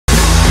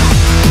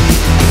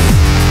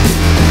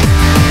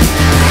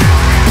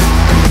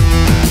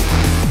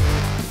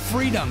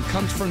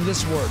comes from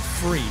this word,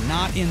 free,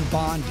 not in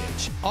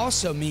bondage.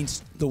 Also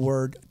means the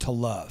word to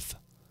love.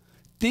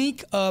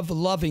 Think of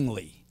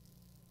lovingly.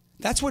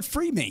 That's what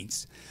free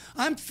means.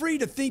 I'm free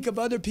to think of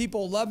other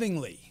people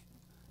lovingly,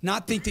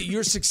 not think that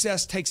your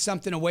success takes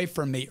something away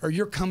from me or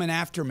you're coming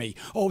after me.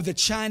 Oh, the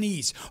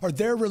Chinese or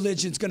their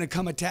religion's going to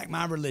come attack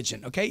my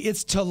religion. Okay,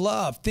 it's to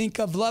love. Think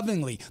of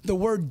lovingly. The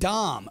word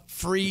dom,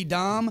 free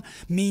dom,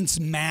 means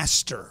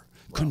master,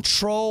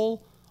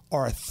 control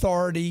or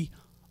authority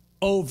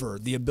over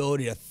the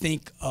ability to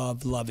think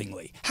of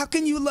lovingly. How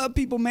can you love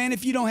people, man,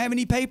 if you don't have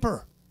any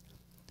paper?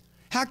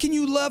 How can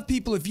you love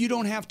people if you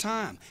don't have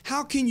time?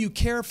 How can you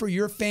care for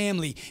your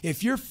family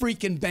if you're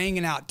freaking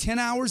banging out 10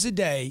 hours a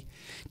day,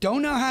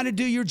 don't know how to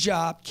do your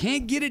job,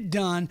 can't get it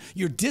done,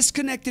 you're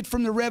disconnected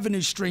from the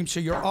revenue stream,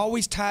 so you're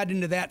always tied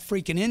into that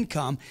freaking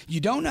income, you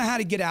don't know how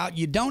to get out,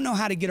 you don't know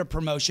how to get a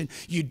promotion,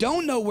 you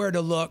don't know where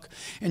to look,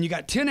 and you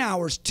got 10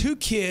 hours, 2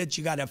 kids,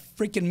 you got a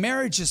freaking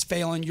marriage is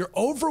failing, you're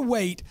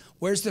overweight,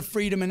 where's the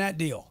freedom in that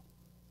deal?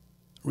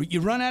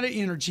 You run out of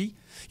energy.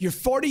 You're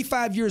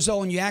 45 years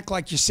old and you act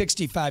like you're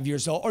 65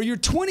 years old, or you're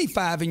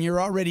 25 and you're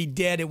already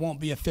dead. It won't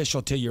be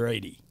official till you're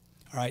 80.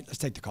 All right, let's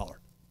take the caller.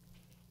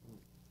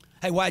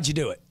 Hey, why'd you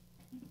do it?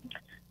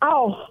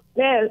 Oh,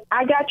 man,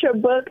 I got your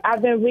book.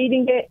 I've been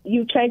reading it.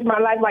 You changed my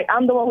life. Like,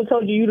 I'm the one who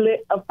told you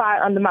lit a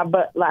fire under my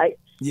butt. Like,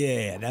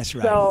 yeah, that's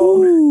right. So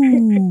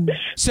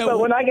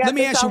when I got let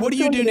me ask you, what do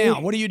you do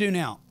now? What do you do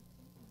now?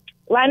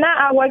 Right now,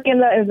 I work in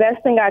the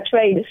investing. I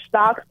trade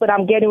stocks, but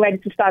I'm getting ready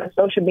to start a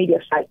social media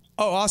site.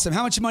 Oh, awesome.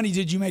 How much money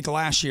did you make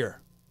last year?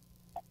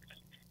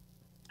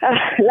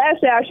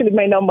 Last year, I actually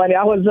made no money.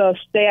 I was a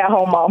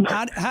stay-at-home mom.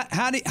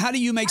 How do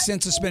you make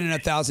sense of spending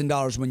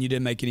 $1,000 when you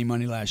didn't make any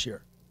money last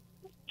year?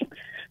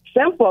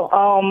 Simple.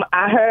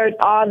 I heard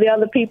all the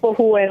other people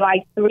who in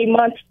like 3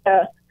 months,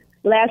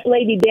 last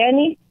lady,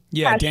 Danny.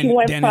 Yeah,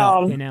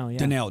 Danelle.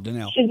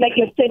 She's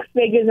making 6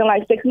 figures in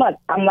like 6 months.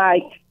 I'm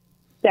like,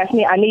 that's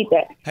me. I need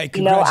that. Hey,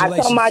 congratulations.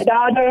 I told my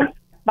daughter,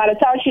 by the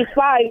time she's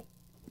 5,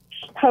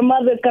 her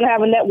mother's going to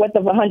have a net worth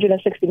of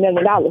 $160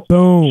 million.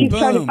 Boom. She's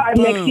turning 5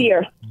 next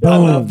year. So I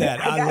love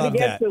that. I love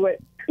that.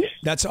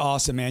 That's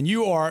awesome, man.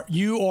 You are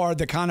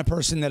the kind of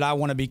person that I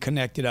want to be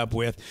connected up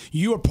with.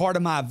 You are part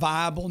of my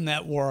viable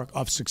network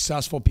of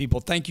successful people.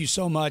 Thank you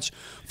so much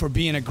for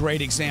being a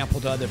great example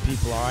to other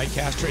people. All right,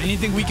 Castro.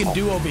 Anything we can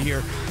do over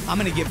here, I'm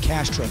going to give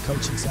Castro a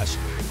coaching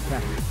session.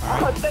 Yeah.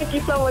 All right. Oh, thank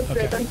you so much,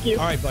 sir. Thank you.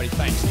 All right, buddy.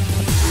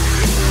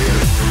 Thanks.